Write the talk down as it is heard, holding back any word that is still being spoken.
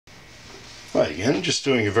Hi again, just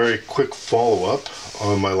doing a very quick follow-up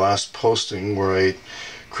on my last posting where I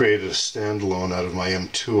created a standalone out of my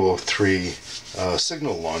M203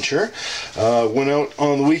 signal launcher. Went out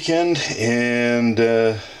on the weekend and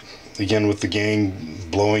again with the gang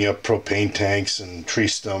blowing up propane tanks and tree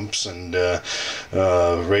stumps and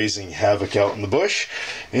raising havoc out in the bush,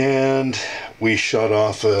 and we shot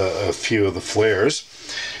off a few of the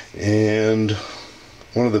flares, and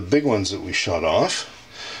one of the big ones that we shot off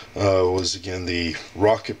was again the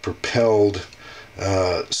rocket-propelled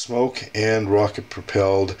smoke and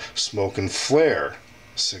rocket-propelled smoke and flare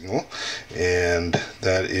signal, and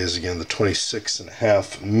that is again the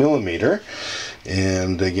 26.5 millimeter,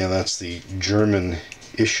 and again that's the German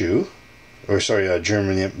issue, or sorry,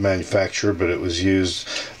 German manufacturer, but it was used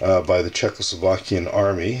by the Czechoslovakian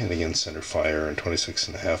army, and again center fire and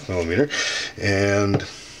 26.5 millimeter, and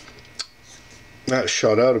that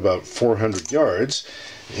shot out about 400 yards.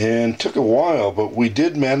 And took a while, but we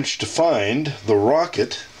did manage to find the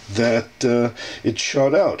rocket that it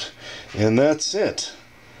shot out, and that's it.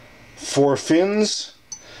 4 fins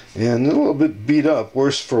and a little bit beat up,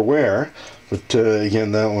 worse for wear, but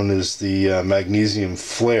again that one is the magnesium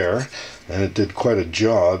flare, and it did quite a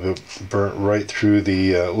job. It burnt right through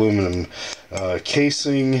the aluminum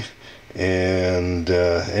casing, and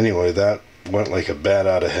anyway, that went like a bat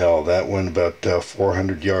out of hell. That went about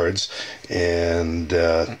 400 yards, and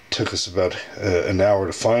took us about an hour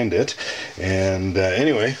to find it. And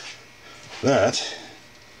anyway, that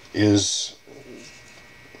is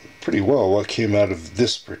pretty well what came out of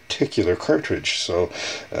this particular cartridge. So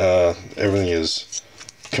everything is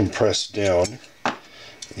compressed down,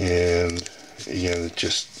 and again it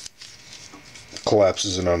just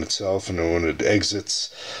collapses in on itself, and when it exits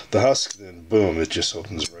the husk, then boom, it just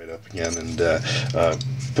opens right up again and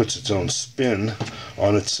puts its own spin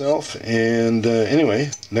on itself. And anyway,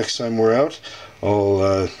 next time we're out,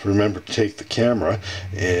 I'll remember to take the camera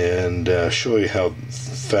and show you how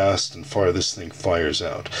fast and far this thing fires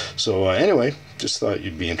out. So anyway, just thought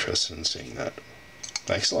you'd be interested in seeing that.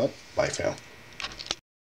 Thanks a lot. Bye for now.